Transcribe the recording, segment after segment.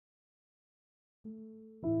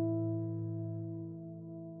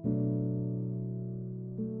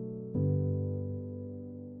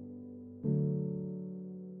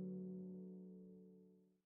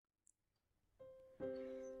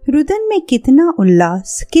रुदन में कितना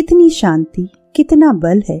उल्लास, कितनी शांति, कितना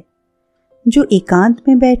बल है। जो एकांत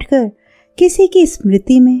में बैठकर किसी की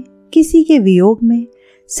स्मृति में, किसी के वियोग में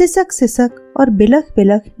सिसक सिसक और बिलख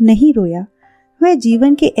बिलख नहीं रोया, वह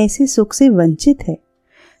जीवन के ऐसे सुख से वंचित है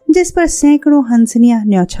जिस पर सैकड़ों हंसनियां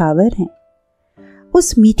न्यौछावर हैं।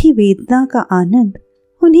 उस मीठी वेदना का आनंद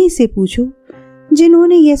उन्हीं से पूछो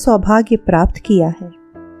जिन्होंने यह सौभाग्य प्राप्त किया है।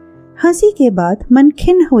 हंसी के बाद मन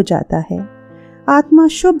खिन्न हो जाता है, आत्मा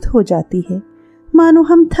शुद्ध हो जाती है, मानो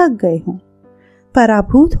हम थक गए हों,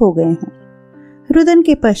 पराभूत हो गए हों। रुदन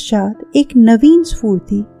के पश्चात एक नवीन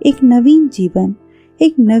स्फूर्ति, एक नवीन जीवन,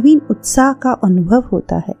 एक नवीन उत्साह का अनुभव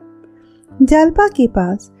होता है। जालपा के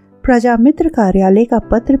पास प्रजामित्र कार्यालय का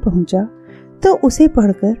पत्र पहुंचा तो उसे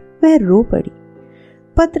पढ़कर वह रो पड़ी।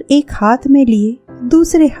 पत्र एक हाथ में लिए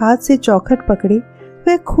दूसरे हाथ से चौखट पकड़े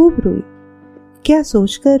वह खूब रोई। क्या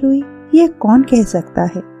सोचकर रोई यह कौन कह सकता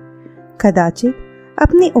है। कदाचित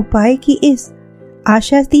अपने उपाय की इस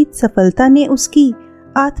आशातीत सफलता ने उसकी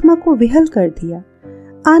आत्मा को विहल कर दिया,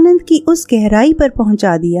 आनंद की उस गहराई पर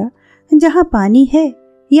पहुंचा दिया जहां पानी है,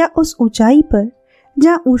 या उस ऊंचाई पर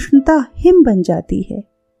जहां उष्णता हिम बन जाती है।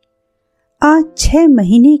 आज 6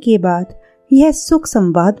 महीने के बाद यह सुख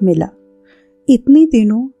संवाद मिला। इतने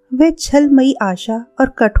दिनों वह छलमयी आशा और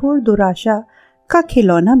कठोर दुराशा का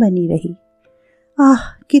खिलौना बनी रही। आह,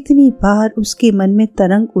 कितनी बार उसके मन में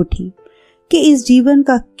तरंग उठी कि इस जीवन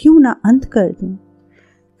का क्यों ना अंत कर दूं।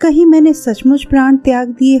 कहीं मैंने सचमुच प्राण त्याग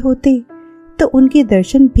दिए होते तो उनके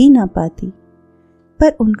दर्शन भी ना पाती।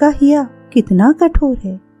 पर उनका हिया कितना कठोर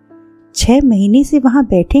है। 6 महीने से वहां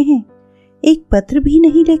बैठे हैं, एक पत्र भी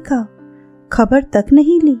नहीं लिखा, खबर तक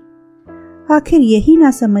नहीं ली। आखिर यही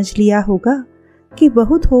ना समझ लिया होगा कि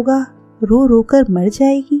बहुत होगा, रो रो कर मर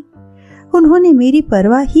जाएगी। उन्होंने मेरी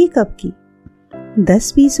परवाह ही कब की।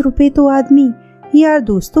 10-20 रुपए तो आदमी यार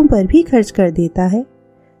दोस्तों पर भी खर्च कर देता है।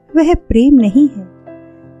 वह प्रेम नहीं है।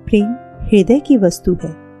 प्रेम हृदय की वस्तु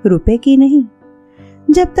है, रुपए की नहीं।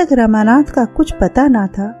 जब तक रमानाथ का कुछ पता ना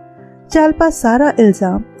था, जालपा सारा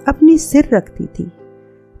इल्जाम अपने सिर रखती थी।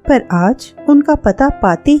 पर आज उनका पता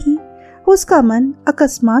पाते ही उसका मन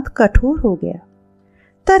अकस्मात कठोर हो गया।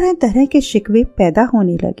 तरह तरह के शिकवे पैदा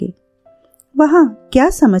होने लगे। वहां क्या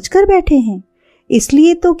समझकर बैठे हैं?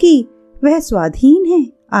 इसलिए तो कि वह स्वाधीन है,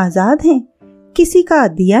 आजाद हैं, किसी का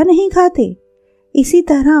दिया नहीं खाते। इसी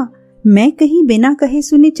तरह मैं कहीं बिना कहे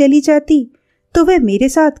सुने चली जाती तो वह मेरे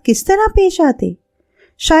साथ किस तरह पेश आते?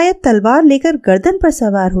 शायद तलवार लेकर गर्दन पर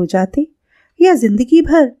सवार हो जाते या जिंदगी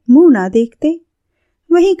भर मुंह ना देखते।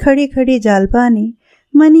 वहीं खड़े खड़े जालपा ने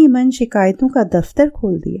मन ही मन शिकायतों का दफ्तर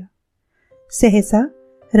खोल दिया। सहसा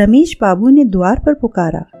रमेश बाबू ने द्वार पर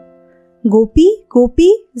पुकारा, गोपी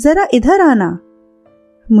गोपी जरा इधर आना।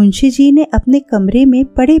 मुंशी जी ने अपने कमरे में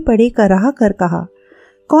पड़े पड़े कराह कर कहा,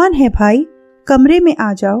 कौन है भाई, कमरे में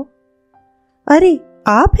आ जाओ। अरे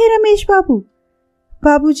आप है रमेश बाबू?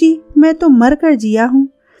 बाबूजी, मैं तो मर कर जिया हूं।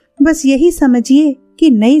 बस यही समझिए कि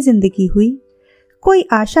नई जिंदगी हुई। कोई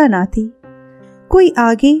आशा ना थी, कोई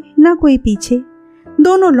आगे ना कोई पीछे।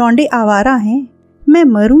 दोनों लौंडे आवारा हैं। मैं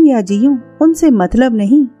मरूं या जीऊं उनसे मतलब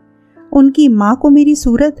नहीं। उनकी माँ को मेरी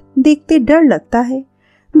सूरत देखते डर लगता है।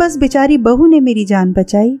 बस बेचारी बहू ने मेरी जान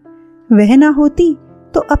बचाई। वह ना होती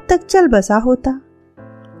तो अब तक चल बसा होता।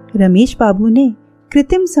 रमेश बाबू ने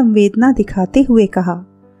कृत्रिम संवेदना दिखाते हुए कहा,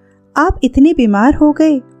 आप इतने बीमार हो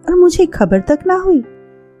गए और मुझे खबर तक ना हुई।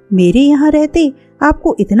 मेरे यहाँ रहते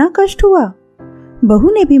आपको इतना कष्ट हुआ?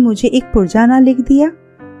 बहू ने भी मुझे एक पुरजाना लिख दिया,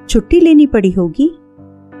 छुट्टी लेनी पड़ी होगी।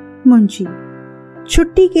 मुंशी,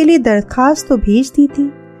 छुट्टी के लिए दरखास्त तो भेज दी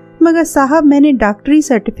थी, मगर साहब मैंने डॉक्टरी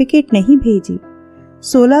सर्टिफिकेट नहीं भेजी।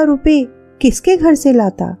 16 रुपए किसके घर से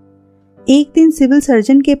लाता? एक दिन सिविल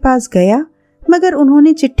सर्जन के पास गया, मगर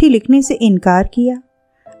उन्होंने चिट्ठी लिखने से इनकार किया।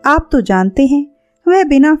 आप तो जानते हैं वह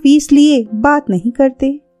बिना फीस लिए बात नहीं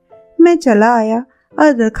करते। मैं चला आया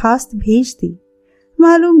और दरखास्त भेज दी।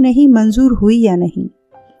 मालूम नहीं मंजूर हुई या नहीं।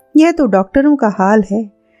 यह तो डॉक्टरों का हाल है।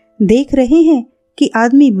 देख रहे हैं कि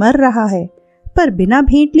आदमी मर रहा है, पर बिना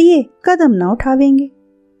भेंट लिए कदम न उठावेंगे।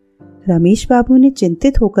 रमेश बाबू ने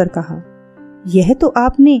चिंतित होकर कहा, यह तो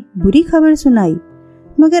आपने बुरी खबर सुनाई,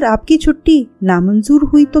 मगर आपकी छुट्टी नामंजूर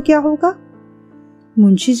हुई तो क्या होगा?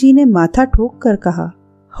 मुंशी जी ने माथा ठोक कर कहा,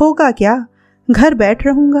 होगा क्या, घर बैठ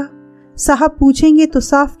रहूंगा। साहब पूछेंगे तो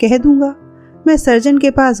साफ कह दूंगा मैं सर्जन के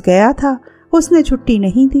पास गया था, उसने छुट्टी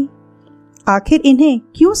नहीं दी। आखिर इन्हें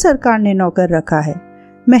क्यों सरकार ने नौकर रखा है?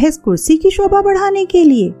 महज कुर्सी की शोभा बढ़ाने के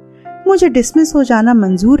लिए? मुझे डिसमिस हो जाना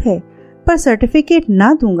मंजूर है, पर सर्टिफिकेट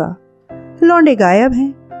ना दूंगा। लौंडे गायब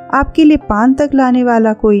हैं, आपके लिए पान तक लाने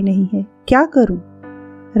वाला कोई नहीं है, क्या करूं?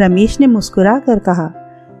 रमेश ने मुस्कुरा कर कहा,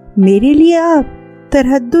 मेरे लिए आप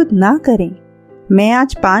तरहद्दुद ना करें। मैं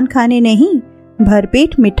आज पान खाने नहीं,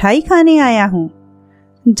 भरपेट मिठाई खाने आया हूँ।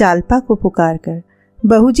 जालपा को पुकार कर,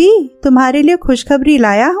 बहू जी तुम्हारे लिए खुशखबरी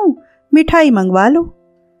लाया हूँ, मिठाई मंगवा लो।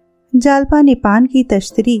 जालपा ने पान की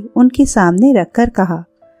तश्तरी उनके सामने रखकर कहा,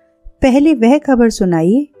 पहले वह खबर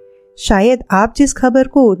सुनाइए, शायद आप जिस खबर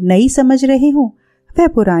को नई समझ रहे हो वह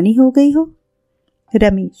पुरानी हो गई हो।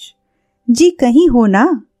 रमेश, जी कहीं हो ना,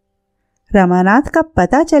 रमानाथ का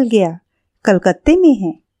पता चल गया, कलकत्ते में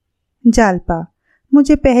है। जालपा,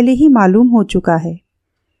 मुझे पहले ही मालूम हो चुका है।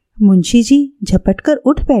 मुंशी जी झपटकर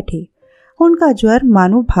उठ बैठे, उनका ज्वर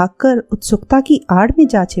मानो भागकर उत्सुकता की आड़ में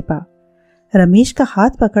जा छिपा। रमेश का हाथ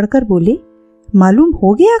पकड़कर बोले, मालूम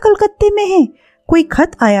हो गया कलकत्ते में है, कोई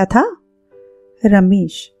खत आया था?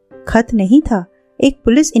 रमेश, खत नहीं था, एक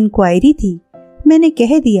पुलिस इंक्वायरी थी, मैंने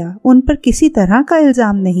कह दिया उन पर किसी तरह का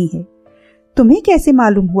इल्जाम नहीं है। तुम्हें कैसे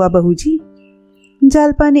मालूम हुआ बहू जी?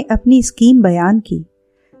 जालपा ने अपनी स्कीम बयान की,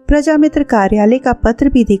 प्रजामित्र कार्यालय का पत्र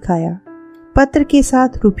भी दिखाया। पत्र के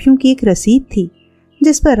साथ रुपयों की एक रसीद थी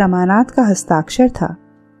जिस पर रमानाथ का हस्ताक्षर था।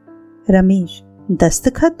 रमेश,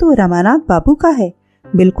 दस्तखत तो रमानाथ बाबू का है,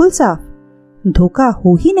 बिल्कुल साफ, धोखा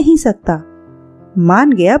हो ही नहीं सकता।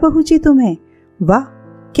 मान गया बहू जी तुम्हें, वाह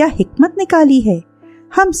क्या हिकमत निकाली है,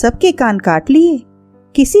 हम सबके कान काट लिए,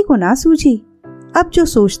 किसी को ना सूझी। अब जो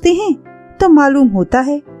सोचते हैं तो मालूम होता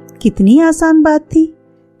है कितनी आसान बात थी।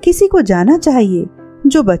 किसी को जाना चाहिए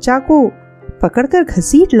जो बच्चा को पकड़कर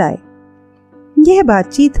घसीट लाए। यह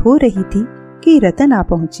बातचीत हो रही थी कि रतन आ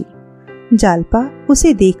पहुंची। जालपा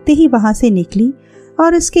उसे देखते ही वहां से निकली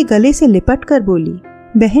और उसके गले से लिपट कर बोली,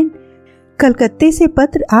 बहन कलकत्ते से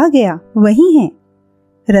पत्र आ गया, वही है।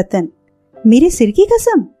 रतन, मेरे सिर की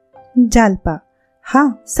कसम? जालपा,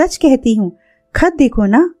 हाँ सच कहती हूँ, खत देखो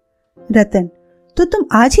ना। रतन, तो तुम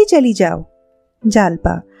आज ही चली जाओ।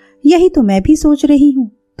 जालपा, यही तो मैं भी सोच रही हूँ,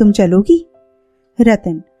 तुम चलोगी?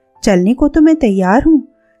 रतन, चलने को तो मैं तैयार हूँ,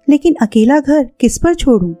 लेकिन अकेला घर किस पर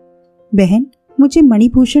छोड़ूं? बहन, मुझे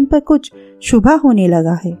मणिभूषण पर कुछ शुभा होने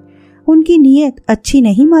लगा है, उनकी नीयत अच्छी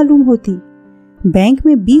नहीं मालूम होती। बैंक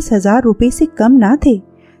में 20,000 रुपए से कम ना थे,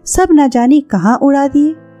 सब न जाने कहाँ उड़ा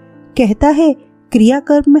दिए। कहता है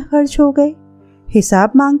क्रियाकर्म में खर्च हो गए।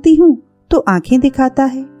 हिसाब मांगती हूँ तो आंखें दिखाता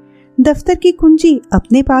है, दफ्तर की कुंजी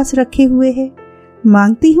अपने पास रखे हुए है,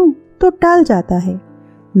 मांगती हूँ तो टाल जाता है।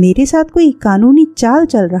 मेरे साथ कोई कानूनी चाल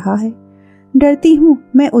चल रहा है। डरती हूँ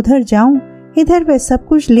मैं उधर जाऊं, इधर वह सब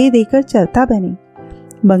कुछ ले देकर चलता बने।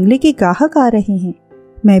 बंगले के ग्राहक आ रहे हैं,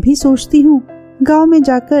 मैं भी सोचती हूँ गांव में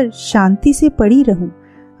जाकर शांति से पड़ी रहूं।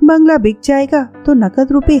 बंगला बिक जाएगा तो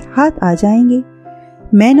नकद रुपए हाथ आ जाएंगे।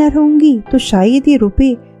 मैं न रहूंगी तो शायद ये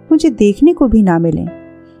रुपए मुझे देखने को भी ना मिलें।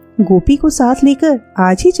 गोपी को साथ लेकर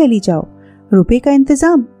आज ही चली जाओ, रुपए का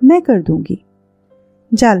इंतजाम मैं कर दूंगी।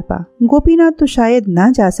 जालपा, गोपीनाथ तो शायद ना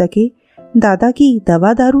जा सके, दादा की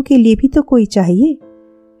दवा दारू के लिए भी तो कोई चाहिए।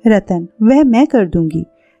 रतन, वह मैं कर दूंगी,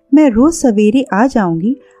 मैं रोज सवेरे आ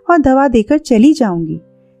जाऊंगी और दवा देकर चली जाऊंगी,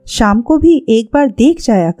 शाम को भी एक बार देख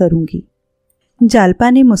जाया करूंगी। जालपा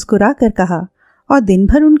ने मुस्कुरा कर कहा, और दिन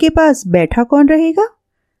भर उनके पास बैठा कौन रहेगा?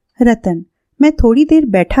 रतन, मैं थोड़ी देर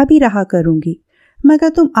बैठा भी रहा करूंगी, मगर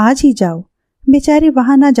तुम आज ही जाओ, बेचारे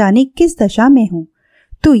वहां ना जाने किस दशा में हो,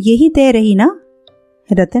 तो यही तय रही ना।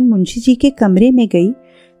 रतन मुंशी जी के कमरे में गई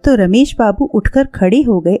तो रमेश बाबू उठकर खड़े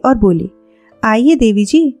हो गए और बोले, आइए देवी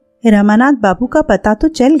जी, रमानाथ बाबू का पता तो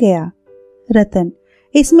चल गया। रतन,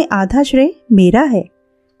 इसमें आधा श्रेय मेरा है।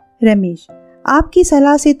 रमेश, आपकी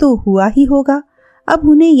सलाह से तो हुआ ही होगा, अब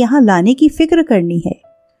उन्हें यहाँ लाने की फिक्र करनी है।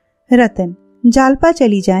 रतन, जालपा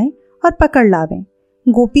चली जाएं और पकड़ लावें,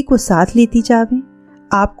 गोपी को साथ लेती जावें।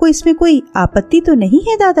 आपको इसमें कोई आपत्ति तो नहीं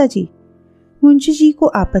है दादाजी? मुंशी जी को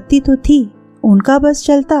आपत्ति तो थी, उनका बस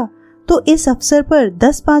चलता तो इस अवसर पर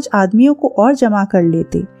 10-5 आदमियों को और जमा कर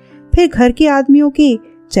लेते, फिर घर के आदमियों के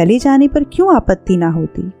चले जाने पर क्यों आपत्ति ना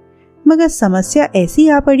होती, मगर समस्या ऐसी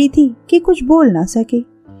आ पड़ी थी कि कुछ बोल ना सके।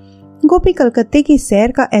 गोपी कलकत्ते की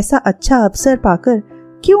सैर का ऐसा अच्छा अवसर पाकर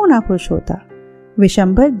क्यों ना खुश होता।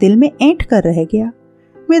 विशंभर दिल में ऐंठ कर रह गया।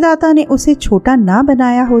 विधाता ने उसे छोटा ना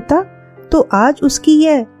बनाया होता तो आज उसकी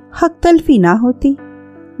यह हक तलफी ना होती।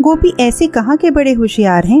 गोपी ऐसे कहाँ के बड़े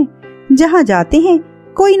होशियार हैं, जहाँ जाते हैं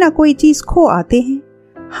कोई ना कोई चीज खो आते हैं।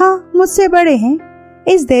 हाँ, मुझसे बड़े हैं,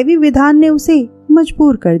 इस दैवी विधान ने उसे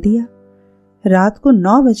मजबूर कर दिया। रात को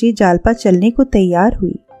 9 बजे जालपा चलने को तैयार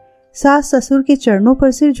हुई। सास ससुर के चरणों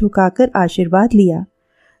पर सिर झुकाकर आशीर्वाद लिया।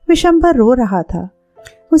 विशंभर रो रहा था,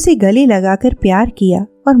 उसे गले लगाकर प्यार किया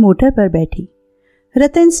और मोटर पर बैठी।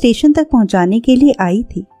 रतन स्टेशन तक पहुंचाने के लिए आई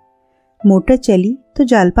थी। मोटर चली तो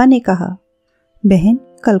जालपा ने कहा, बहन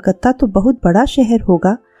कलकत्ता तो बहुत बड़ा शहर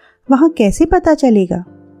होगा, वहां कैसे पता चलेगा?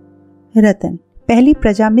 रतन, पहले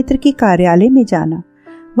प्रजामित्र के कार्यालय में जाना,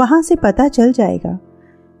 वहां से पता चल जाएगा।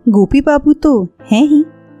 गोपी बाबू तो हैं ही।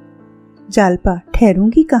 जालपा,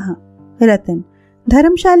 ठहरूंगी कहाँ? रतन,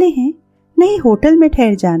 धर्मशाले हैं, नहीं होटल में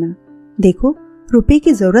ठहर जाना। देखो, रुपए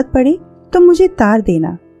की जरूरत पड़े तो मुझे तार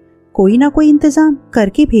देना, कोई ना कोई इंतजाम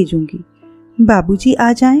करके भेजूंगी। बाबूजी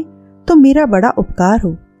आ जाएं तो मेरा बड़ा उपकार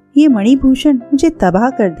हो, ये मणिभूषण मुझे तबाह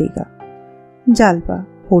कर देगा। जालपा,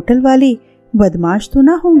 होटल वाले बदमाश तो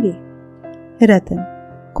ना होंगे? रतन,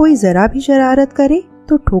 कोई जरा भी शरारत करे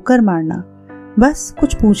तो ठोकर मारना, बस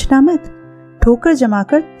कुछ पूछना मत, ठोकर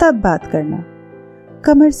जमाकर तब बात करना।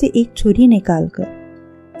 कमर से एक छुरी निकालकर,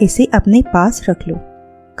 इसे अपने पास रख लो,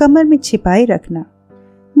 कमर में छिपाए रखना।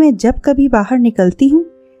 मैं जब कभी बाहर निकलती हूँ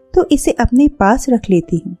तो इसे अपने पास रख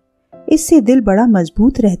लेती हूँ, इससे दिल बड़ा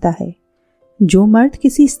मजबूत रहता है। जो मर्द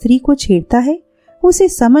किसी स्त्री को छेड़ता है उसे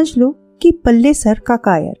समझ लो कि पल्ले सर का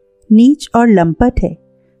कायर, नीच और लंपट है।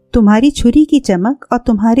 तुम्हारी छुरी की चमक और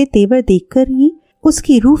तुम्हारे तेवर देखकर ही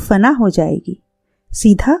उसकी रूह फना हो जाएगी,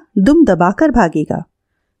 सीधा दुम दबाकर भागेगा।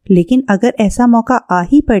 लेकिन अगर ऐसा मौका आ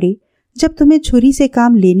ही पड़े जब तुम्हें छुरी से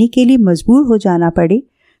काम लेने के लिए मजबूर हो जाना पड़े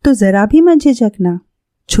तो जरा भी मत झिझकना,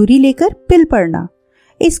 छुरी लेकर पिल पड़ना।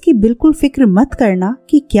 इसकी बिल्कुल फिक्र मत करना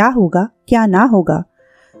कि क्या होगा क्या ना होगा,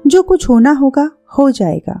 जो कुछ होना होगा हो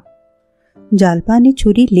जाएगा। जालपा ने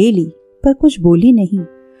छुरी ले ली पर कुछ बोली नहीं।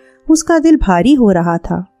 उसका दिल भारी हो रहा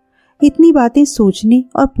था। इतनी बातें सोचने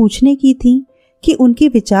और पूछने की थीं कि उनके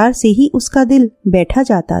विचार से ही उसका दिल बैठा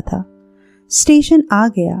जाता था। स्टेशन आ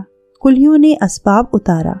गया, कुलियों ने असबाब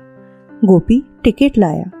उतारा, गोपी टिकट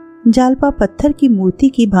लाया। जालपा पत्थर की मूर्ति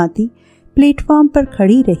की भांति प्लेटफॉर्म पर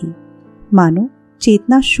खड़ी रही, मानो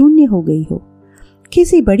चेतना शून्य हो गई हो।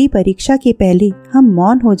 किसी बड़ी परीक्षा के पहले हम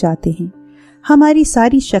मौन हो जाते हैं, हमारी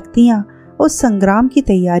सारी शक्तियां उस संग्राम की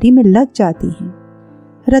तैयारी में लग जाती हैं।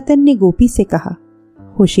 रतन ने गोपी से कहा,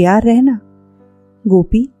 होशियार रहना।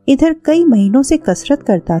 गोपी इधर कई महीनों से कसरत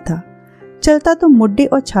करता था, चलता तो मुड्डे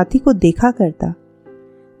और छाती को देखा करता।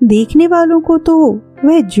 देखने वालों को तो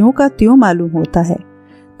वह ज्यों का त्यों मालूम होता है,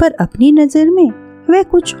 पर अपनी नजर में वह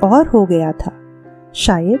कुछ और हो गया था।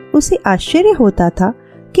 शायद उसे आश्चर्य होता था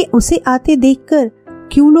कि उसे आते देखकर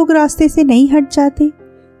क्यों लोग रास्ते से नहीं हट जाते,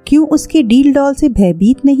 क्यों उसके डील डॉल से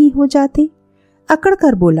भयभीत नहीं हो जाते। अकड़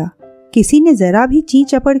कर बोला, किसी ने जरा भी ची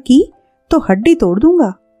चपड़ की तो हड्डी तोड़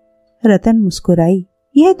दूंगा। रतन मुस्कुराई,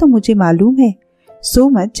 यह तो मुझे मालूम है, सो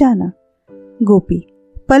मत जाना। गोपी,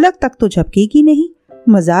 पलक तक तो झपकेगी नहीं,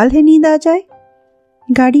 मजाल है नींद आ जाए।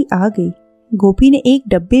 गाड़ी आ गई। गोपी ने एक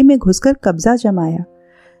डब्बे में घुसकर कब्जा जमाया।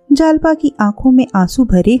 जालपा की आंखों में आंसू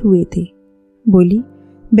भरे हुए थे। बोली,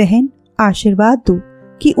 बहन आशीर्वाद दो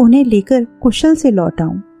कि उन्हें लेकर कुशल से लौट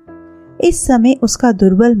आऊं। इस समय उसका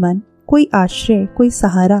दुर्बल मन कोई आश्रय, कोई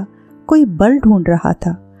सहारा, कोई बल ढूंढ रहा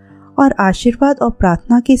था, और आशीर्वाद और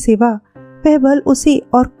प्रार्थना के सिवा वह बल उसे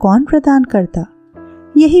और कौन प्रदान करता।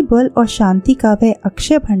 यही बल और शांति का वह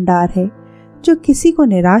अक्षय भंडार है जो किसी को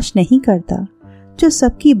निराश नहीं करता, जो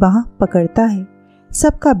सबकी बाह पकड़ता है,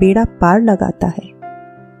 सबका बेड़ा पार लगाता है।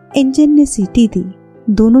 इंजन ने सीटी दी,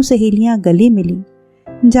 दोनों सहेलियां गले मिली।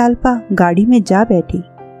 जालपा गाड़ी में जा बैठी।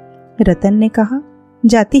 रतन ने कहा,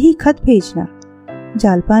 जाते ही खत भेजना।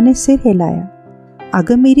 जालपा ने सिर हिलाया,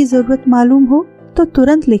 अगर मेरी जरूरत मालूम हो तो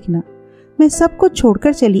तुरंत लिखना, मैं सब कुछ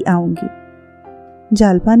छोड़कर चली आऊंगी।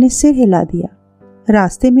 जालपा ने सिर हिला दिया,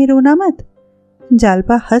 रास्ते में रोना मत।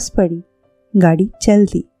 जालपा हंस पड़ी। गाड़ी चल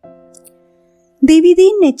दी।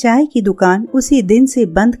 देवीदीन ने चाय की दुकान उसी दिन से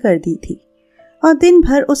बंद कर दी थी और दिन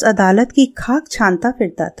भर उस अदालत की खाक छानता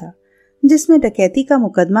फिरता था जिसमें डकैती का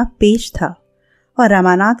मुकदमा पेश था और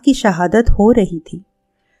रामानाथ की शहादत हो रही थी।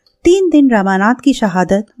 3 दिन रामानाथ की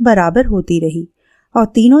शहादत बराबर होती रही और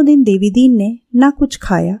तीनों दिन देवीदीन ने ना कुछ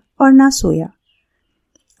खाया और ना सोया।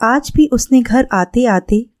 आज भी उसने घर आते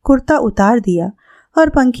आते कुर्ता उतार दिया और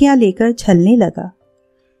पंखियां लेकर झलने लगा।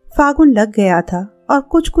 फागुन लग गया था और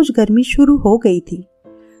कुछ कुछ गर्मी शुरू हो गई थी,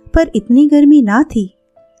 पर इतनी गर्मी ना थी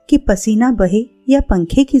कि पसीना बहे या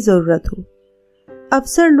पंखे की जरूरत हो।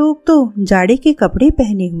 अफसर लोग तो जाड़े के कपड़े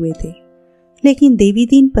पहने हुए थे, लेकिन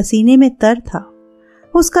देवीदीन पसीने में तर था।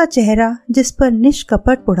 उसका चेहरा, जिस पर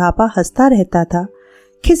निष्कपट बुढ़ापा हंसता रहता था,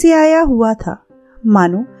 खिसियाया हुआ था,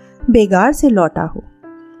 मानो बेगार से लौटा हो।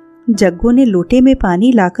 जग्गू ने लोटे में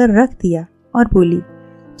पानी लाकर रख दिया और बोली,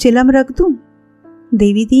 चिलम रख दूं?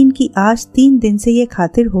 देवीदीन की आज 3 दिन से यह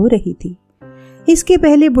खातिर हो रही थी। इसके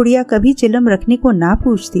पहले बुढ़िया कभी चिलम रखने को ना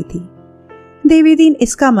पूछती थी। देवीदीन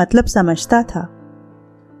इसका मतलब समझता था।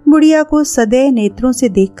 बुढ़िया को सदैव नेत्रों से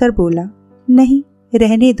देखकर बोला, नहीं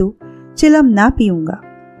रहने दो, चिलम ना पीऊंगा।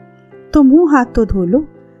 तो मुंह हाथ तो धो लो,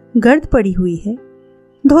 गर्द पड़ी हुई है।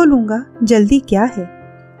 धो लूंगा, जल्दी क्या है।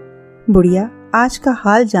 बुढ़िया आज का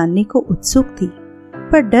हाल जानने को उत्सुक थी,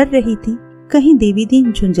 पर डर रही थी कहीं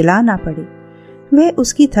देवीदीन झुंझला ना पड़े। वह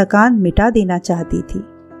उसकी थकान मिटा देना चाहती थी,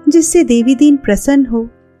 जिससे देवीदीन प्रसन्न हो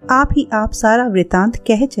आप ही आप सारा वृतांत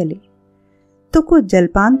कह चले। तो कुछ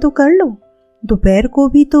जलपान तो कर लो, दोपहर को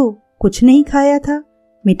भी तो कुछ नहीं खाया था।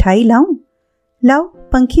 मिठाई लाऊं? लाओ,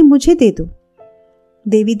 पंखी मुझे दे दो।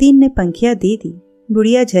 देवीदीन ने पंखियां दे दी।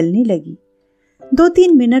 बुढ़िया झलने लगी।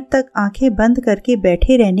 2-3 मिनट तक आंखें बंद करके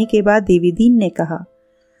बैठे रहने के बाद देवीदीन ने कहा,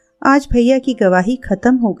 आज भैया की गवाही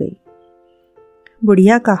खत्म हो गई।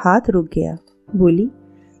 बुढ़िया का हाथ रुक गया। बोली,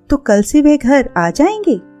 तो कल से वह घर आ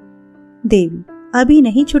जाएंगे? देवी, अभी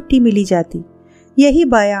नहीं छुट्टी मिली जाती, यही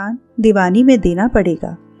बयान दीवानी में देना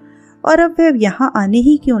पड़ेगा। और अब वह यहाँ आने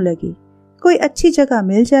ही क्यों लगे? कोई अच्छी जगह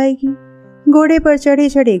मिल जाएगी, घोड़े पर चढ़े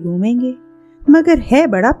चढ़े घूमेंगे। मगर है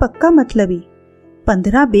बड़ा पक्का मतलबी।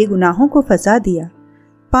 15 बेगुनाहों को फंसा दिया,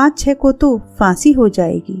 5-6 को तो फांसी हो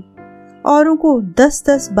जाएगी, औरों को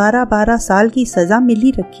 10-10, 12-12 साल की सजा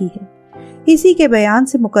मिली रखी है। इसी के बयान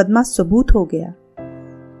से मुकदमा सबूत हो गया।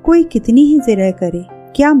 कोई कितनी ही जिरह करे,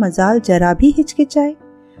 क्या मजाल जरा भी हिचकिचाए।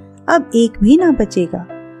 अब एक भी ना बचेगा।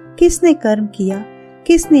 किसने कर्म किया,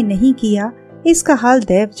 किसने नहीं किया, इसका हाल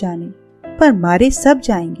दैव जाने, पर मारे सब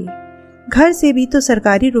जाएंगे। घर से भी तो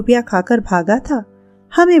सरकारी रुपया खाकर भागा था,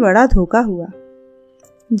 हमें बड़ा धोखा हुआ।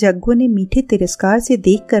 जग्गू ने मीठे तिरस्कार से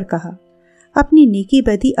देखकर कहा, अपनी नेकी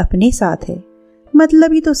बदी अपने साथ है,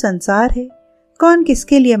 मतलब ही तो संसार है, कौन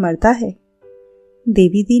किसके लिए मरता है।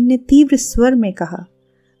 देवीदीन ने तीव्र स्वर में कहा,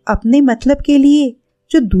 अपने मतलब के लिए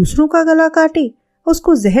जो दूसरों का गला काटे,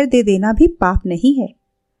 उसको जहर दे देना भी पाप नहीं है।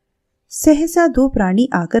 सहसा 2 प्राणी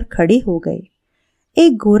आकर खड़े हो गए।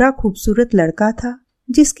 एक गोरा खूबसूरत लड़का था,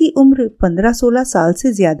 जिसकी उम्र 15-16 साल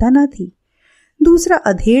से ज्यादा ना थी। दूसरा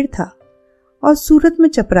अधेड़ था और सूरत में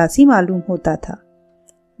चपरासी मालूम होता था।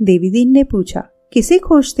 देवीदीन ने पूछा, किसे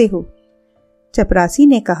खोजते हो? चपरासी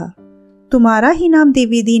ने कहा, तुम्हारा ही नाम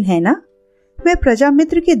देवीदीन है ना? मैं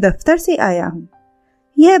प्रजामित्र के दफ्तर से आया हूँ।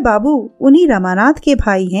 यह बाबू उन्हीं रमानाथ के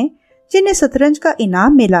भाई हैं जिन्हें शतरंज का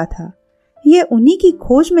इनाम मिला था। ये उन्हीं की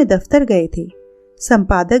खोज में दफ्तर गए थे।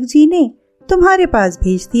 संपादक जी ने तुम्हारे पास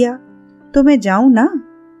भेज दिया, तो मैं जाऊं ना?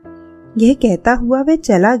 यह कहता हुआ वह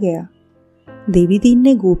चला गया। देवीदीन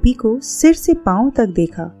ने गोपी को सिर से पांव तक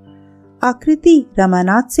देखा। आकृति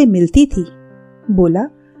रमानाथ से मिलती थी। बोला,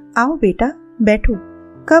 आओ बेटा बैठो,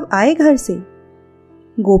 कब आए घर से?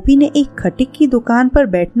 गोपी ने एक खटिक की दुकान पर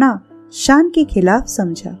बैठना शान के खिलाफ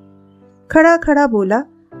समझा। खड़ा खड़ा बोला,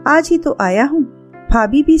 आज ही तो आया हूँ,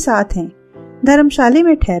 भाभी भी साथ हैं, धर्मशाले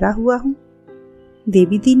में ठहरा हुआ हूँ।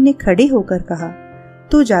 देवीदीन ने खड़े होकर कहा,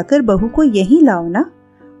 तो जाकर बहू को यहीं लाओ ना,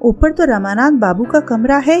 ऊपर तो रमानाथ बाबू का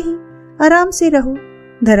कमरा है ही, आराम से रहो,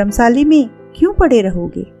 धर्मशाले में क्यों पड़े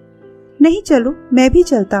रहोगे? नहीं चलो मैं भी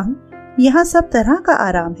चलता हूँ, यहाँ सब तरह का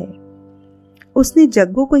आराम है। उसने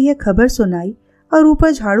जग्गू को यह खबर सुनाई और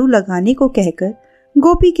ऊपर झाड़ू लगाने को कहकर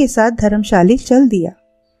गोपी के साथ धर्मशाले चल दिया।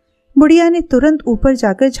 बुढ़िया ने तुरंत ऊपर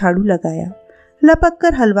जाकर झाड़ू लगाया, लपक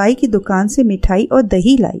कर हलवाई की दुकान से मिठाई और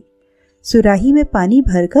दही लाई, सुराही में पानी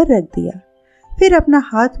भरकर रख दिया, फिर अपना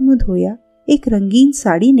हाथ मुंह धोया, एक रंगीन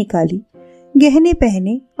साड़ी निकाली, गहने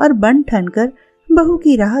पहने और बन ठन कर बहू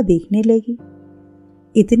की राह देखने लगी।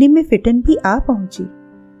 इतने में फिटन भी आ पहुंची।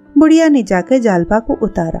 बुढ़िया ने जाकर जालपा को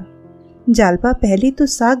उतारा। जालपा पहले तो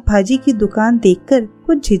साग भाजी की दुकान देखकर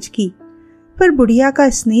कुछ झिझकी, पर बुढ़िया का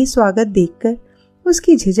स्नेह स्वागत देखकर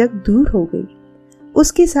उसकी झिझक दूर हो गई।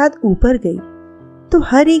 उसके साथ ऊपर गई तो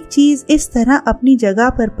हर एक चीज इस तरह अपनी जगह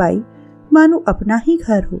पर पाई मानो अपना ही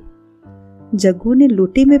घर हो। जग्गू ने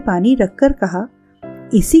लोटे में पानी रखकर कहा,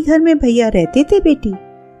 इसी घर में भैया रहते थे बेटी?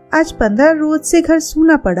 आज 15 रोज से घर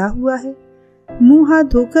सूना पड़ा हुआ है। मुंह हाथ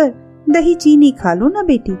धोकर दही चीनी खा लो ना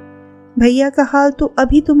बेटी, भैया का हाल तो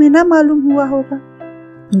अभी तुम्हें ना मालूम हुआ होगा।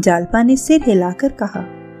 जालपा ने सिर हिलाकर कहा,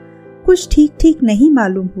 कुछ ठीक ठीक नहीं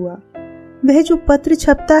मालूम हुआ। वह जो पत्र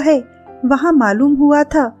छपता है वहां मालूम हुआ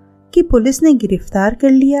था कि पुलिस ने गिरफ्तार कर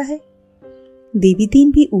लिया है।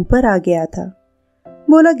 देवीदीन भी ऊपर आ गया था।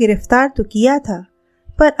 बोला, गिरफ्तार तो किया था,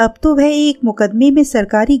 पर अब तो वह एक मुकदमे में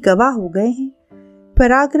सरकारी गवाह हो गए हैं।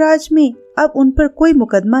 प्रयागराज में अब उन पर कोई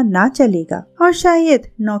मुकदमा ना चलेगा और शायद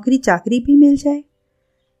नौकरी चाकरी भी मिल जाए।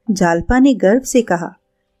 जालपा ने गर्व से कहा,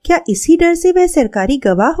 क्या इसी डर से वह सरकारी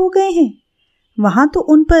गवाह हो गए हैं? वहां तो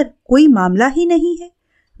उन पर कोई मामला ही नहीं है,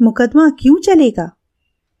 मुकदमा क्यों चलेगा?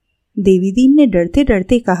 देवीदीन ने डरते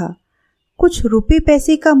डरते कहा, कुछ रुपए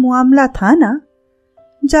पैसे का मामला था ना?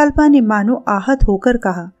 जालपा ने मानो आहत होकर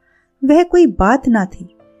कहा, वह कोई बात ना थी।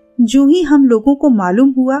 जो ही हम लोगों को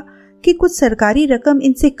मालूम हुआ कि कुछ सरकारी रकम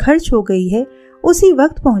इनसे खर्च हो गई है, उसी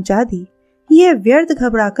वक्त पहुंचा दी। यह व्यर्थ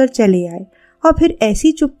घबराकर चले आए और फिर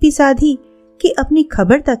ऐसी चुप्पी साधी कि अपनी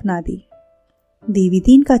खबर तक ना दी।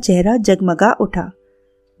 देवीदीन का चेहरा जगमगा उठा।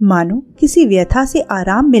 मानो किसी व्यथा से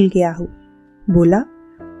आराम मिल गया हो। बोला,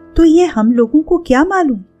 तो ये हम लोगों को क्या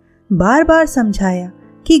मालूम, बार बार समझाया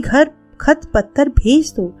कि घर खत पत्तर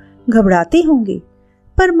भेज दो, घबराते होंगे,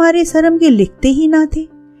 पर मारे शर्म के लिखते ही ना थे।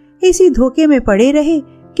 इसी धोखे में पड़े रहे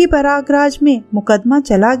कि प्रयागराज में मुकदमा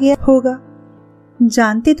चला गया होगा।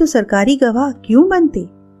 जानते तो सरकारी गवाह क्यों बनते।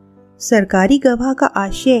 सरकारी गवाह का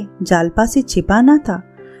आशय जालपा से छिपा ना था।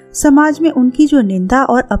 समाज में उनकी जो निंदा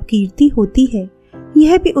और अपकीर्ति होती है,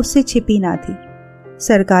 यह भी उससे छिपी ना थी।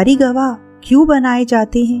 सरकारी गवाह क्यों बनाए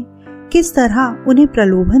जाते हैं, किस तरह उन्हें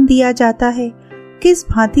प्रलोभन दिया जाता है, किस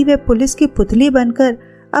भांति वे पुलिस के पुतले बनकर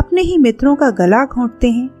अपने ही मित्रों का गला घोंटते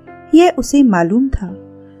हैं, यह उसे मालूम था।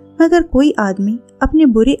 मगर कोई आदमी अपने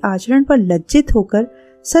बुरे आचरण पर लज्जित होकर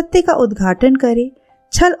सत्य का उद्घाटन करे,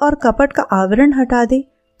 छल और कपट का आवरण हटा दे,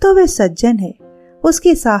 तो वह सज्जन है।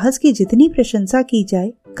 उसके साहस की जितनी प्रशंसा की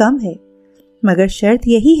जाए कम है। मगर शर्त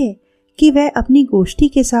यही है कि वह अपनी गोष्ठी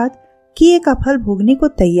के साथ किए का फल भोगने को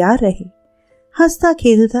तैयार रहे। हंसता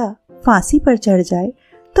खेलता फांसी पर चढ़ जाए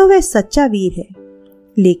तो वह सच्चा वीर है।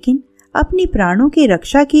 लेकिन अपनी प्राणों की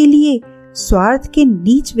रक्षा के लिए स्वार्थ के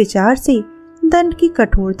नीच विचार से, दंड की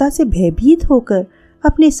कठोरता से भयभीत होकर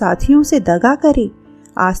अपने साथियों से दगा करे,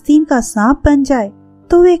 आस्तीन का सांप बन जाए,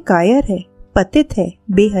 तो वह कायर है, पतित है,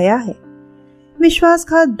 बेहया है।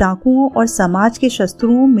 विश्वासघात डाकुओं और समाज के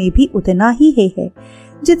शत्रुओं में भी उतना ही है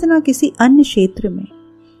जितना किसी अन्य क्षेत्र में।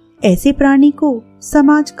 ऐसे प्राणी को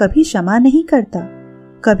समाज कभी क्षमा नहीं करता,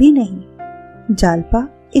 कभी नहीं। जालपा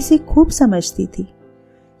इसे खूब समझती थी।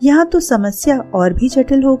 यहाँ तो समस्या और भी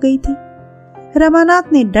जटिल हो गई थी।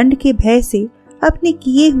 रमानाथ ने दंड के भय से अपने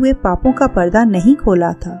किए हुए पापों का पर्दा नहीं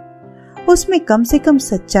खोला था। उसमें कम से कम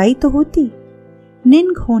सच्चाई तो होती।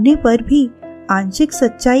 निंद होने पर भी आंशिक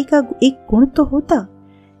सच्चाई का एक गुण तो होता।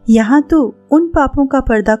 यहाँ तो उन पापों का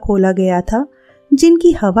पर्दा खोला गया था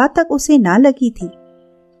जिनकी हवा तक उसे ना लगी थी।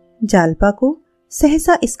 जालपा को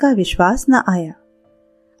सहसा इसका विश्वास न आया।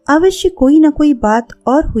 अवश्य कोई न कोई बात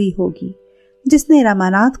और हुई होगी जिसने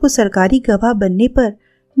रमानाथ को सरकारी गवाह बनने पर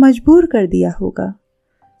मजबूर कर दिया होगा।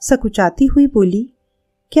 सकुचाती हुई बोली,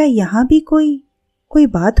 क्या यहाँ भी कोई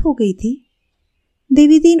बात हो गई थी?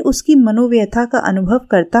 देवीदीन उसकी मनोव्यथा का अनुभव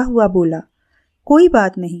करता हुआ बोला, कोई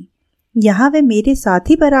बात नहीं। यहाँ वे मेरे साथ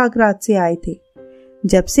ही प्रयागराज से आए थे।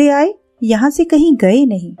 जब से आए यहाँ से कहीं गए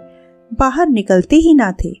नहीं, बाहर निकलते ही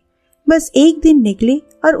ना थे। बस एक दिन निकले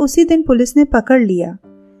और उसी दिन पुलिस ने पकड़ लिया।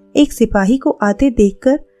 एक सिपाही को आते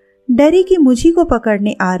देखकर डरे कि मुझी को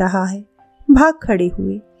पकड़ने आ रहा है, भाग खड़े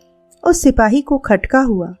हुए। उस सिपाही को खटका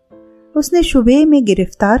हुआ, उसने सुबह में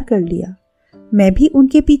गिरफ्तार कर लिया। मैं भी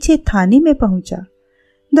उनके पीछे थाने में पहुंचा।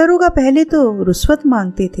 दरोगा पहले तो रुश्वत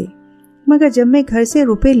मांगते थे, मगर जब मैं घर से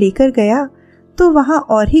रुपए लेकर गया तो वहां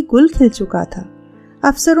और ही गुल खिल चुका था।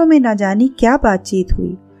 अफसरों में न जानी क्या बातचीत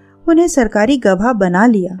हुई, उन्हें सरकारी गवाह बना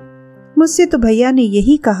लिया। मुझसे तो भैया ने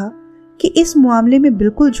यही कहा कि इस मामले में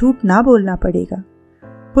बिल्कुल झूठ ना बोलना पड़ेगा।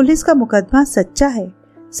 पुलिस का मुकदमा सच्चा है,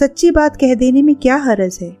 सच्ची बात कह देने में क्या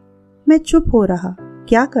हरज है। मैं चुप हो रहा,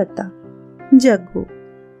 क्या करता। जग्गू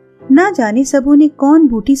ना जाने सबों ने कौन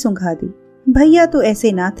बूटी सुंघा दी। भैया तो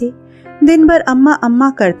ऐसे ना थे, दिन भर अम्मा अम्मा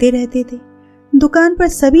करते रहते थे। दुकान पर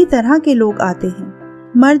सभी तरह के लोग आते हैं,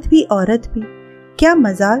 मर्द भी औरत भी। क्या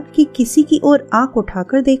मजाल कि किसी की ओर आंख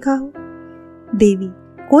उठाकर देखा हो। देवी,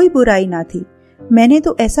 कोई बुराई ना थी, मैंने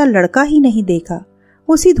तो ऐसा लड़का ही नहीं देखा।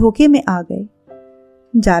 उसी धोखे में आ गए।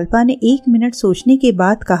 जालपा ने 1 मिनट सोचने के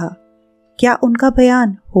बाद कहा, क्या उनका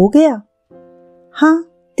बयान हो गया? हाँ,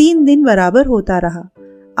 3 दिन बराबर होता रहा,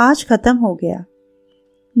 आज खत्म हो गया।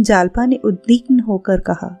 जालपा ने उद्विग्न होकर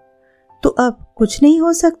कहा, तो अब कुछ नहीं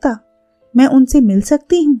हो सकता? मैं उनसे मिल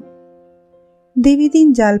सकती हूँ?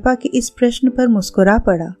 देवीदीन जालपा के इस प्रश्न पर मुस्कुरा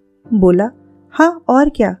पड़ा। बोला, हाँ और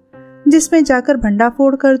क्या, जिसमें जाकर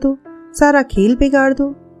भंडाफोड़ कर दो, सारा खेल बिगाड़ दो।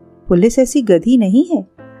 पुलिस ऐसी गधी नहीं है,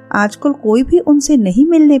 आजकल कोई भी उनसे नहीं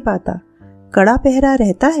मिलने पाता, कड़ा पहरा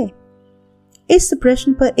रहता है। इस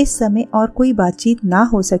प्रश्न पर इस समय और कोई बातचीत ना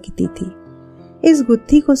हो सकती थी। इस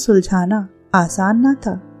गुत्थी को सुलझाना आसान ना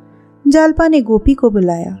था। जालपा ने गोपी को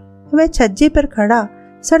बुलाया। वह छज्जे पर खड़ा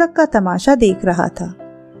सड़क का तमाशा देख रहा था।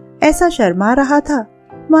 ऐसा शर्मा रहा था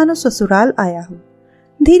मानो ससुराल आया हो।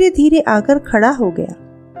 धीरे धीरे आकर खड़ा हो गया।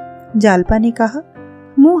 जालपा ने कहा,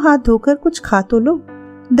 मुंह हाथ धोकर कुछ खा तो लो,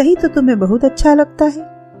 दही तो तुम्हें बहुत अच्छा लगता है।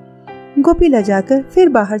 गोपी लजाकर फिर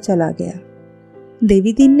बाहर चला गया।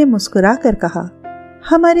 देवीदीन ने मुस्कुरा कर कहा,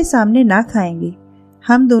 हमारे सामने ना खाएंगे,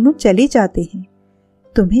 हम दोनों चले जाते हैं।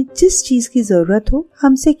 तुम्हें जिस चीज की जरूरत हो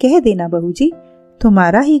हमसे कह देना बहू जी,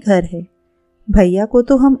 तुम्हारा ही घर है। भैया को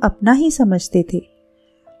तो हम अपना ही समझते थे,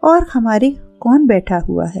 और हमारे कौन बैठा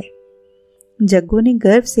हुआ है। जग्गू ने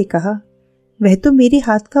गर्व से कहा, वह तो मेरे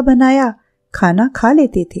हाथ का बनाया खाना खा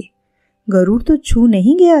लेते थे, गरुड़ तो छू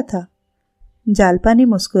नहीं गया था। जालपा ने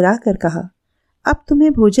मुस्कुरा कर कहा, अब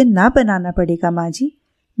तुम्हें भोजन ना बनाना पड़ेगा माँ जी,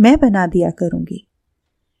 मैं बना दिया करूंगी।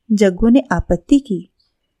 जग्गू ने आपत्ति की,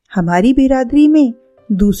 हमारी बिरादरी में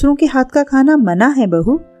दूसरों के हाथ का खाना मना है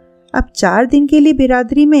बहू, अब 4 दिन के लिए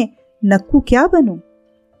बिरादरी में नक्कू क्या बनूं?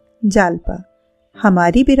 जालपा,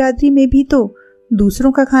 हमारी बिरादरी में भी तो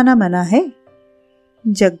दूसरों का खाना मना है।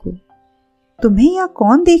 जग्गू, तुम्हें यहाँ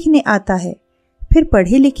कौन देखने आता है? फिर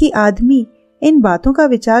पढ़े लिखे आदमी इन बातों का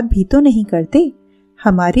विचार भी तो नहीं करते।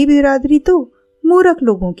 हमारी बिरादरी तो मूर्ख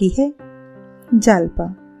लोगों की है।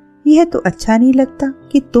 जालपा, यह तो अच्छा नहीं लगता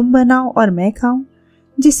कि तुम बनाओ और मैं खाऊं।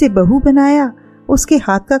 जिसे बहू बनाया उसके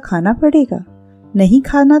हाथ का खाना पड़ेगा। नहीं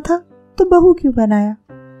खाना था तो बहू क्यों बनाया?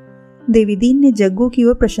 देवीदीन ने जग्गू की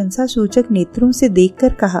ओर प्रशंसा सूचक नेत्रों से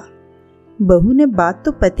देखकर कहा, बहू ने बात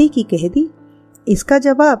तो पति की कह दी, इसका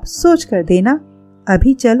जवाब सोच कर देना।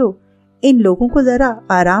 अभी चलो, इन लोगों को जरा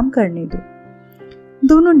आराम करने दो।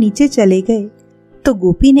 दोनों नीचे चले गए तो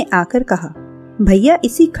गोपी ने आकर कहा, भैया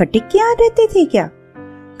इसी खटिक के यहाँ रहते थे क्या?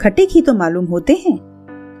 खटिक ही तो मालूम होते हैं।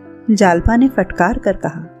 जालपा ने फटकार कर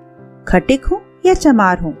कहा, खटिक हो या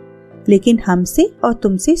चमार हो, लेकिन हमसे और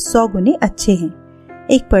तुमसे 100 गुने अच्छे हैं।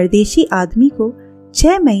 एक परदेशी आदमी को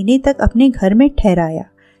 6 महीने तक अपने घर में ठहराया,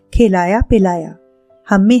 खिलाया पिलाया।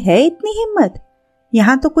 हम में है इतनी हिम्मत?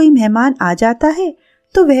 यहाँ तो कोई मेहमान आ जाता है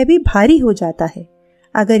तो वह भी भारी हो जाता है।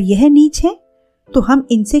 अगर यह नीच है तो हम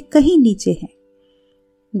इनसे कहीं नीचे हैं।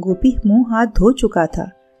 गोपी मुंह हाथ धो चुका था,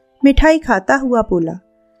 मिठाई खाता हुआ बोला,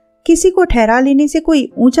 किसी को ठहरा लेने से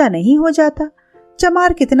कोई ऊंचा नहीं हो जाता।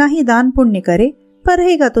 चमार कितना ही दान पुण्य करे, पर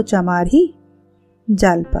रहेगा तो चमार ही।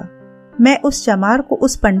 जालपा, मैं उस चमार को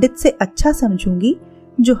उस पंडित से अच्छा समझूंगी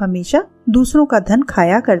जो हमेशा दूसरों का धन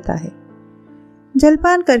खाया करता है।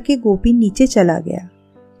 जलपान करके गोपी नीचे चला गया।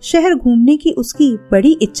 शहर घूमने की उसकी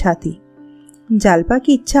बड़ी इच्छा थी। जालपा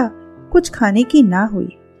की इच्छा कुछ खाने की ना हुई।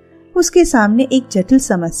 उसके सामने एक जटिल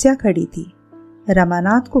समस्या खड़ी थी।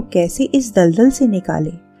 रमानाथ को कैसे इस दलदल से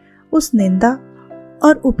निकाले? उस निंदा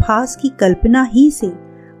और उपहास की कल्पना ही से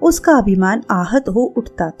उसका अभिमान आहत हो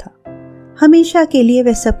उठता था। हमेशा के लिए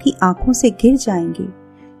वे सबकी आंखों से गिर जाएंगे,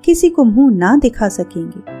 किसी को मुंह ना दिखा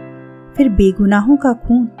सकेंगे। फिर बेगुनाहों का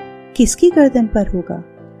खून किसकी गर्दन पर होगा?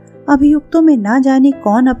 अभियुक्तों में ना जाने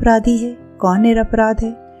कौन अपराधी है, कौन निरपराध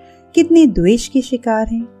है, कितने द्वेष के शिकार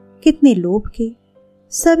हैं, कितने लोभ के।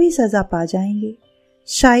 सभी सजा पा जाएंगे।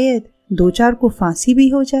 शायद 2-4 को फांसी भी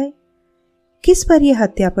हो जाए। किस पर यह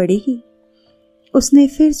हत्या पड़ेगी? उसने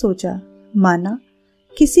फिर सोचा, माना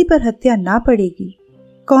किसी पर हत्या ना पड़ेगी।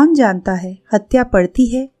 कौन जानता है हत्या पड़ती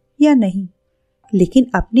है या नहीं, लेकिन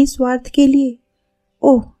अपने स्वार्थ के लिए।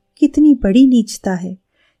 ओह, कितनी बड़ी नीचता है।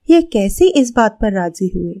 यह कैसे इस बात पर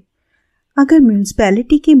राजी हुए? अगर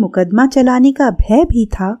म्यूनिसिपैलिटी के मुकदमा चलाने का भय भी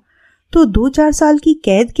था तो 2-4 साल की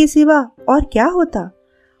कैद के सिवा और क्या होता?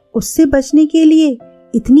 उससे बचने के लिए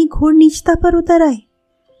इतनी घोर नीचता पर उतर आए।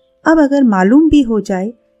 अब अगर मालूम भी हो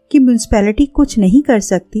जाए कि म्यूनिसिपैलिटी कुछ नहीं कर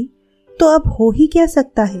सकती तो अब हो ही क्या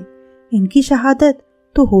सकता है? इनकी शहादत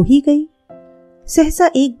तो हो ही गई। सहसा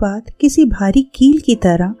एक बात किसी भारी कील की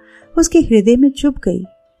तरह उसके हृदय में चुभ गई।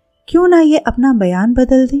 क्यों ना ये अपना बयान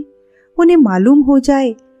बदल दें? उन्हें मालूम हो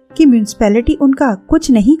जाए कि म्यूनिसिपैलिटी उनका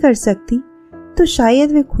कुछ नहीं कर सकती तो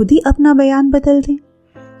शायद वे खुद ही अपना बयान बदल दें।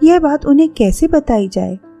 यह बात उन्हें कैसे बताई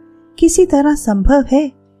जाए? किसी तरह संभव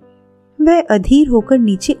है? वह अधीर होकर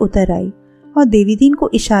नीचे उतर आई और देवीदीन को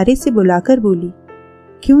इशारे से बुलाकर बोली,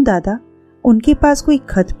 क्यों दादा, उनके पास कोई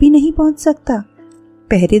खत भी नहीं पहुंच सकता?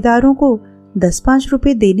 पहरेदारों को 10-5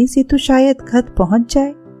 रुपए देने से तो शायद खत पहुंच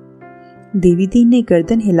जाए। देवीदीन ने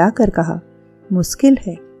गर्दन हिलाकर कहा, मुश्किल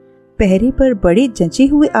है। पहरे पर बड़े जंचे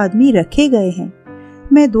हुए आदमी रखे गए हैं।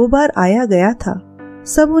 मैं 2 बार आया गया था,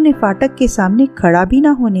 सब उन्हें फाटक के सामने खड़ा भी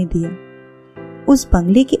ना होने दिया। उस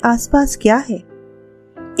बंगले के आसपास क्या है?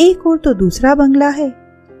 एक और तो दूसरा बंगला है,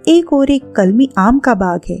 एक और एक कलमी आम का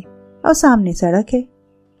बाग है और सामने सड़क है।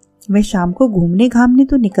 वे शाम को घूमने घामने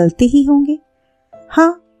तो निकलते ही होंगे।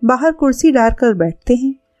 हाँ, बाहर कुर्सी डालकर बैठते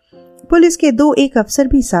हैं। पुलिस के 2-1 अफसर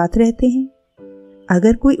भी साथ रहते हैं।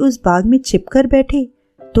 अगर कोई उस बाग में छिपकर बैठे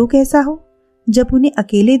तो कैसा हो? जब उन्हें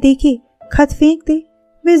अकेले देखे खत फेंक दे,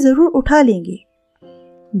 वे जरूर उठा लेंगे।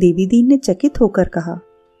 देवीदीन ने चकित होकर कहा,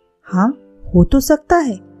 हाँ हो तो सकता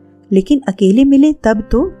है, लेकिन अकेले मिले तब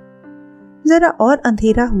तो। जरा और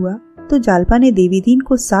अंधेरा हुआ तो जालपा ने देवीदीन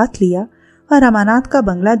को साथ लिया और रमानाथ का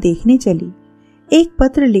बंगला देखने चली। एक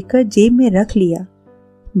पत्र लिखकर जेब में रख लिया।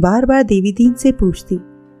 बार बार देवीदीन से पूछती,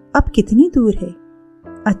 अब कितनी दूर है?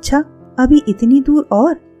 अच्छा, अभी इतनी दूर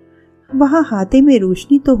और? वहां हाथे में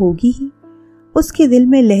रोशनी तो होगी ही। उसके दिल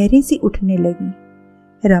में लहरें सी उठने लगी।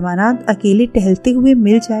 रमानाथ अकेले टहलते हुए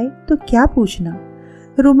मिल जाए तो क्या पूछना,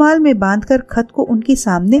 रुमाल में बांधकर खत को उनके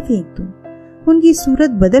सामने फेंक दूं, उनकी सूरत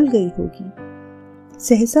बदल गई होगी।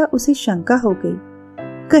 सहसा उसे शंका हो गई,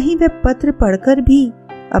 कहीं वह पत्र पढ़कर भी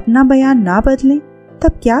अपना बयान ना बदलें,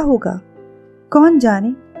 तब क्या होगा। कौन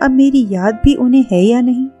जाने अब मेरी याद भी उन्हें है या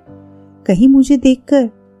नहीं। कहीं मुझे देखकर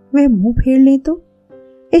वह मुंह फेर ले तो।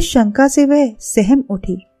 इस शंका से वह सहम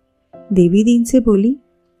उठी। देवीदीन से बोली,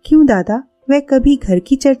 क्यों दादा, वह कभी घर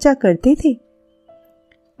की चर्चा करते थे?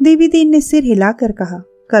 देवीदीन ने सिर हिलाकर कहा,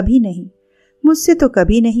 कभी नहीं, मुझसे तो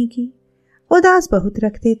कभी नहीं की। उदास बहुत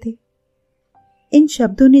रखते थे। इन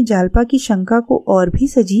शब्दों ने जालपा की शंका को और भी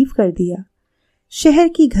सजीव कर दिया। शहर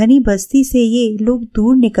की घनी बस्ती से ये लोग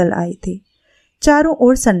दूर निकल आए थे। चारों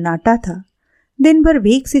ओर सन्नाटा था। दिन भर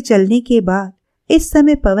वेग से चलने के बाद इस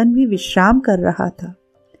समय पवन भी विश्राम कर रहा था।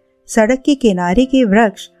 सड़क के किनारे के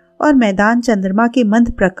वृक्ष और मैदान चंद्रमा के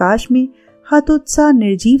मंद प्रकाश में हतोत्साह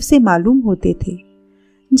निर्जीव से मालूम होते थे।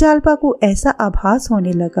 जालपा को ऐसा आभास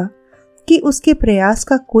होने लगा कि उसके प्रयास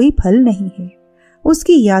का कोई फल नहीं है,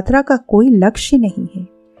 उसकी यात्रा का कोई लक्ष्य नहीं है।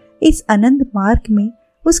 इस अनंत मार्ग में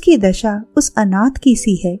उसकी दशा उस अनाथ की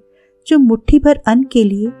सी है जो मुट्ठी भर अन्न के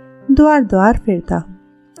लिए द्वार द्वार फिरता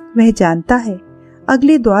हो। वह जानता है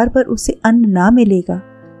अगले द्वार पर उसे अन्न ना मिलेगा,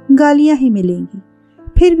 गालियां ही मिलेंगी,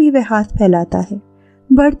 फिर भी वह हाथ फैलाता है,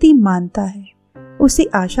 बढ़ती मानता है। उसे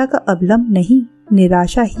आशा का अवलंब नहीं,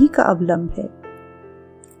 निराशा ही का अवलंब है।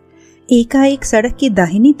 एकाएक सड़क की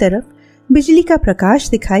दाहिनी तरफ बिजली का प्रकाश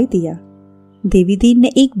दिखाई दिया। देवीदीन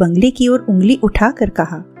ने एक बंगले की ओर उंगली उठाकर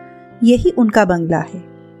कहा, यही उनका बंगला है।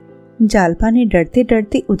 जालपा ने डरते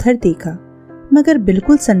डरते उधर देखा, मगर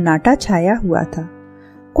बिल्कुल सन्नाटा छाया हुआ था।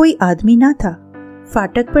 कोई आदमी ना था।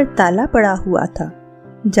 फाटक पर ताला पड़ा हुआ था।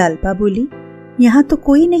 जालपा बोली, यहाँ तो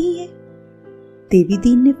कोई नहीं है।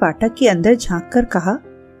 देवीदीन ने फाटक के अंदर झांककर कहा,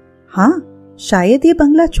 हाँ, शायद ये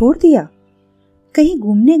बंगला छोड़ दिया। कहीं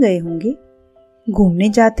घूमने गए होंगे। घूमने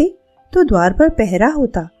जाते तो द्वार पर पहरा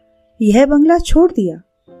होता, यह बंगला छोड़ दिया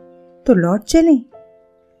तो लौट चलें।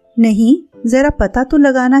 नहीं, जरा पता तो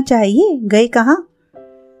लगाना चाहिए, गए कहाँ।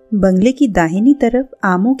 बंगले की दाहिनी तरफ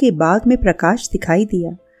आमों के बाग में प्रकाश दिखाई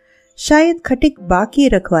दिया। शायद खटिक बाग की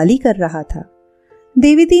रखवाली कर रहा था।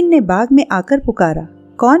 देवीदीन ने बाग में आकर पुकारा,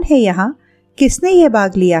 कौन है यहाँ, किसने यह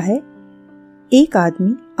बाग लिया है? एक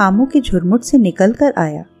आदमी आमों के झुरमुट से निकलकर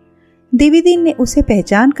आया। देवीदीन ने उसे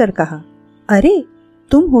पहचान कर कहा, अरे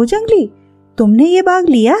तुम हो जंगली, तुमने ये बाग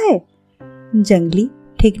लिया है? जंगली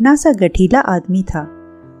ठिकना सा गठीला आदमी था।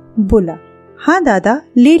 बोला, हाँ दादा,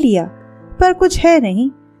 ले लिया, पर कुछ है नहीं,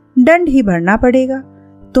 दंड ही भरना पड़ेगा।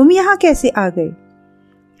 तुम यहाँ कैसे आ गए?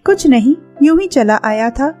 कुछ नहीं, यूं ही चला आया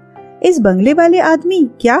था। इस बंगले वाले आदमी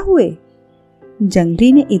क्या हुए?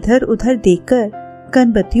 जंगली ने इधर उधर देखकर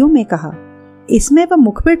कनबत्तियों में कहा, इसमें वह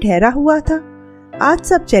मुखबिर ठहरा हुआ था, आज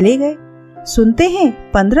सब चले गए। सुनते हैं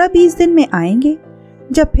 15-20 दिन में आएंगे,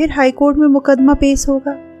 जब फिर हाईकोर्ट में मुकदमा पेश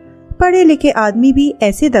होगा। पढ़े लिखे आदमी भी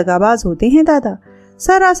ऐसे दगाबाज होते हैं दादा,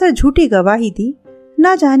 सरासर झूठी गवाही दी,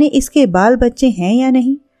 ना जाने इसके बाल बच्चे हैं या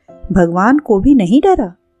नहीं, भगवान को भी नहीं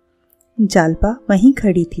डरा। जालपा वहीं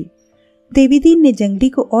खड़ी थी। देवीदीन ने जंगली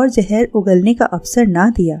को और जहर उगलने का अवसर ना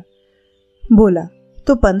दिया। बोला,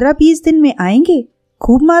 तो 15-20 दिन में आएंगे,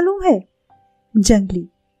 खूब मालूम है। जंगली,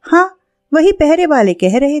 हाँ, वही पहरे वाले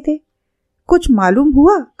कह रहे थे। कुछ मालूम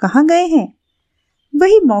हुआ, कहाँ गए हैं?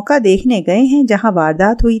 वही मौका देखने गए हैं जहां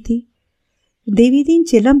वारदात हुई थी। देवीदीन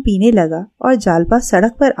चिलम पीने लगा और जालपा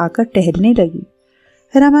सड़क पर आकर टहलने लगी।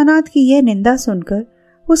 रमानाथ की यह निंदा सुनकर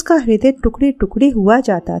उसका हृदय टुकड़े टुकड़े हुआ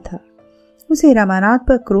जाता था। उसे रमानाथ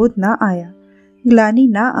पर क्रोध ना आया, ग्लानि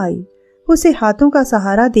ना आई। उसे हाथों का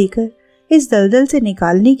सहारा देकर इस दलदल से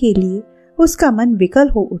निकालने के लिए उसका मन विकल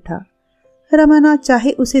हो उठा। रमानाथ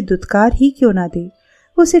चाहे उसे दुत्कार ही क्यों ना दे,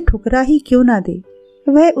 उसे ठुकरा ही क्यों ना दे,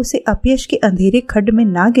 वह उसे अपयश के अंधेरे खड्ड में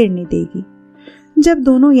ना गिरने देगी। जब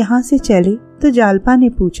दोनों यहाँ से चले तो जालपा ने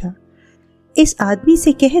पूछा, इस आदमी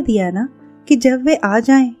से कह दिया ना कि जब वे आ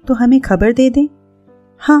जाएं तो हमें खबर दे दें?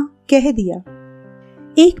 हाँ, कह दिया।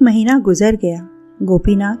 1 महीना गुजर गया।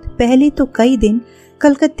 गोपीनाथ पहले तो कई दिन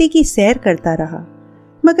कलकत्ते की सैर करता रहा,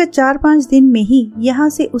 मगर 4-5 दिन में ही यहाँ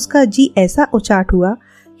से उसका जी ऐसा उचाट हुआ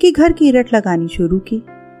कि घर की रट लगानी शुरू की।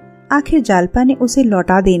 आखिर जालपा ने उसे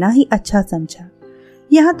लौटा देना ही अच्छा समझा।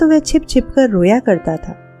 यहाँ तो वह छिप छिप कर रोया करता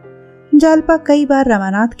था। जालपा कई बार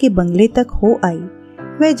रमानाथ के बंगले तक हो आई।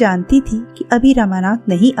 वह जानती थी कि अभी रमानाथ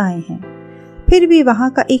नहीं आए हैं, फिर भी वहां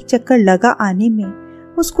का एक चक्कर लगा आने में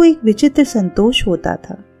उसको एक विचित्र संतोष होता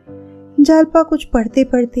था। जालपा कुछ पढ़ते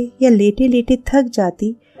पढ़ते या लेटे लेटे थक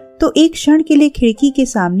जाती तो एक क्षण के लिए खिड़की के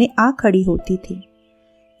सामने आ खड़ी होती थी।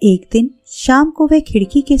 एक दिन शाम को वह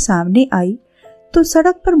खिड़की के सामने आई तो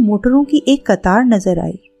सड़क पर मोटरों की एक कतार नजर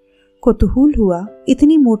आई। कुतूहल हुआ,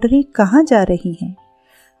 इतनी मोटरें कहाँ जा रही हैं।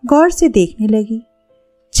 गौर से देखने लगी।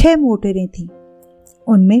 6 मोटरें थीं।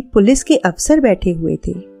 उनमें पुलिस के अफसर बैठे हुए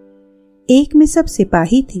थे। एक में सब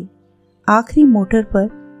सिपाही थे। आखिरी मोटर पर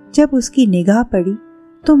जब उसकी निगाह पड़ी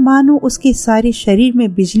तो मानो उसके सारे शरीर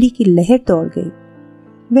में बिजली की लहर दौड़ गई।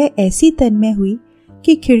 वह ऐसी तन्मय हुई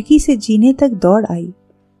कि खिड़की से जीने तक दौड़ आई,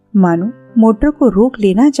 मानो मोटर को रोक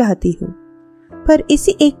लेना चाहती हो। पर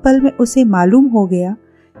इसी एक पल में उसे मालूम हो गया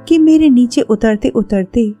कि मेरे नीचे उतरते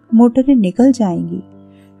उतरते मोटरें निकल जाएंगी।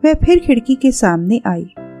 वह फिर खिड़की के सामने आई।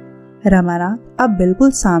 रमानाथ अब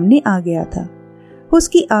बिल्कुल सामने आ गया था।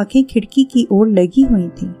 उसकी आंखें खिड़की की ओर लगी हुई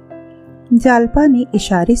थीं। जालपा ने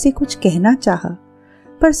इशारे से कुछ कहना चाहा,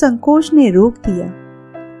 पर संकोच ने रोक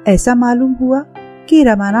दिया। ऐसा मालूम हुआ कि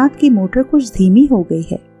रमानाथ की मोटर कुछ धीमी हो गई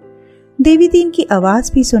है। देवीदीन की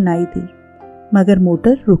आवाज भी सुनाई दी, मगर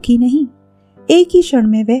मोटर रुकी नहीं। एक ही क्षण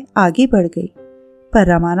में वह आगे बढ़ गई, पर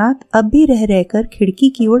रमानाथ अब भी रह रहकर खिड़की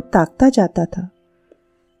की ओर ताकता जाता था।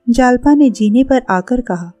 जालपा ने जीने पर आकर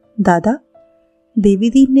कहा, दादा।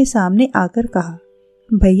 देवीदीन ने सामने आकर कहा,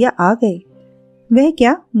 भैया आ गए। वह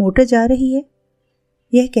क्या, मोटर जा रही है?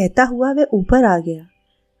 यह कहता हुआ वह ऊपर आ गया।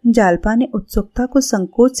 जालपा ने उत्सुकता को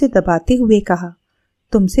संकोच से दबाते हुए कहा,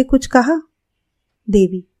 तुमसे कुछ कहा?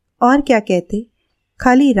 देवी, और क्या कहते,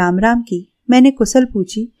 खाली राम राम की। मैंने कुशल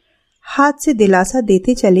पूछी, हाथ से दिलासा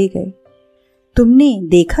देते चले गए। तुमने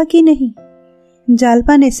देखा कि नहीं?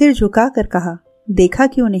 जालपा ने सिर झुकाकर कहा, देखा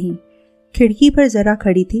क्यों नहीं, खिड़की पर जरा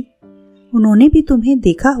खड़ी थी। उन्होंने भी तुम्हें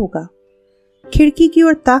देखा होगा। खिड़की की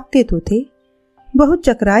ओर ताकते तो थे। बहुत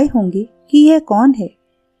चकराए होंगे कि यह कौन है।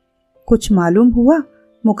 कुछ मालूम हुआ?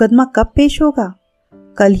 मुकदमा कब पेश होगा?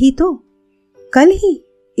 कल ही तो। कल ही?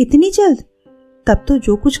 इतनी जल्द? तब तो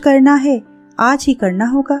जो कुछ करना है आज ही करना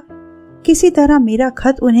होगा। किसी तरह मेरा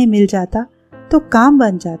खत उन्हें मिल जाता तो काम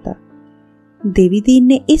बन जाता। देवीदीन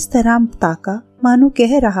ने इस तरह ताका मानो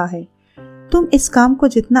कह रहा है, तुम इस काम को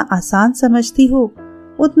जितना आसान समझती हो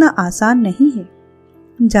उतना आसान नहीं है।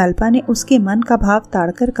 जालपा ने उसके मन का भाव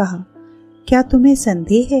ताड़कर कहा, क्या तुम्हें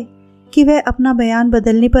संदेह है कि वह अपना बयान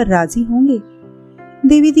बदलने पर राजी होंगे?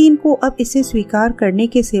 देवीदीन को अब इसे स्वीकार करने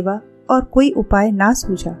के सिवा और कोई उपाय ना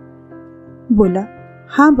सूझा। बोला,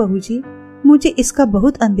 हाँ बहू जी, मुझे इसका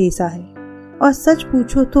बहुत अंदेशा है, और सच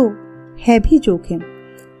पूछो तो है भी जोखिम।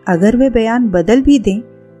 अगर वे बयान बदल भी दें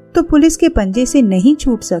तो पुलिस के पंजे से नहीं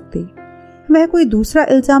छूट सकते। वह कोई दूसरा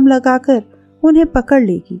इल्जाम लगाकर उन्हें पकड़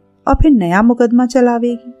लेगी और फिर नया मुकदमा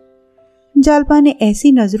चलावेगी। जालपा ने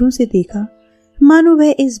ऐसी नजरों से देखा मानो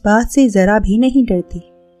वह इस बात से जरा भी नहीं डरती।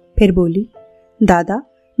 फिर बोली, दादा,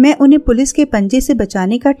 मैं उन्हें पुलिस के पंजे से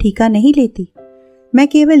बचाने का ठेका नहीं लेती। मैं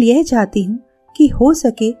केवल यह चाहती हूँ कि हो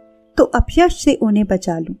सके तो अपयश से उन्हें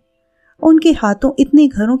बचा लूं। उनके हाथों इतने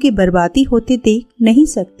घरों की बर्बादी होते देख नहीं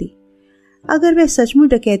सकती। अगर वे सचमुच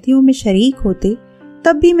डकैतियों में शरीक होते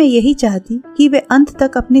तब भी मैं यही चाहती कि वे अंत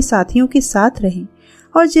तक अपने साथियों के साथ रहें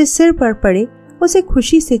और जिस सिर पर पड़े उसे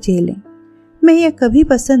खुशी से झेलें। मैं यह कभी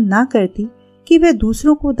पसंद ना करती कि वे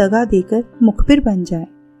दूसरों को दगा देकर मुखबिर बन जाए।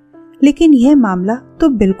 लेकिन यह मामला तो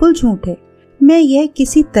बिल्कुल झूठ है। मैं यह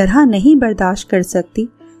किसी तरह नहीं बर्दाश्त कर सकती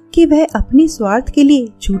कि वह अपने स्वार्थ के लिए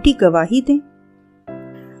झूठी गवाही दें।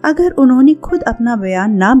 अगर उन्होंने खुद अपना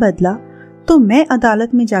बयान ना बदला तो मैं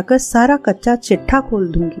अदालत में जाकर सारा कच्चा चिट्ठा खोल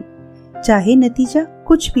दूंगी, चाहे नतीजा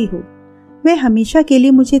कुछ भी हो। वे हमेशा के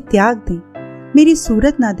लिए मुझे त्याग दें, मेरी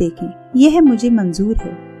सूरत ना देखें, यह मुझे मंजूर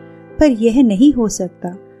है। पर यह नहीं हो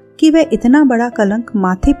सकता कि वह इतना बड़ा कलंक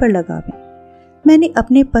माथे पर लगावें। मैंने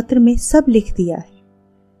अपने पत्र में सब लिख दिया है।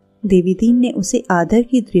 देवीदीन ने उसे आदर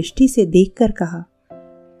की दृष्टि से देखकर कहा,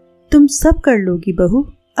 तुम सब कर लोगी बहू,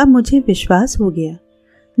 अब मुझे विश्वास हो गया।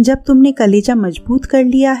 जब तुमने कलेजा मजबूत कर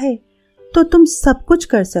लिया है तो तुम सब कुछ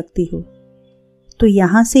कर सकती हो। तो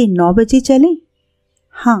यहां से 9 बजे चलें?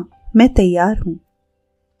 हाँ, मैं तैयार हूं।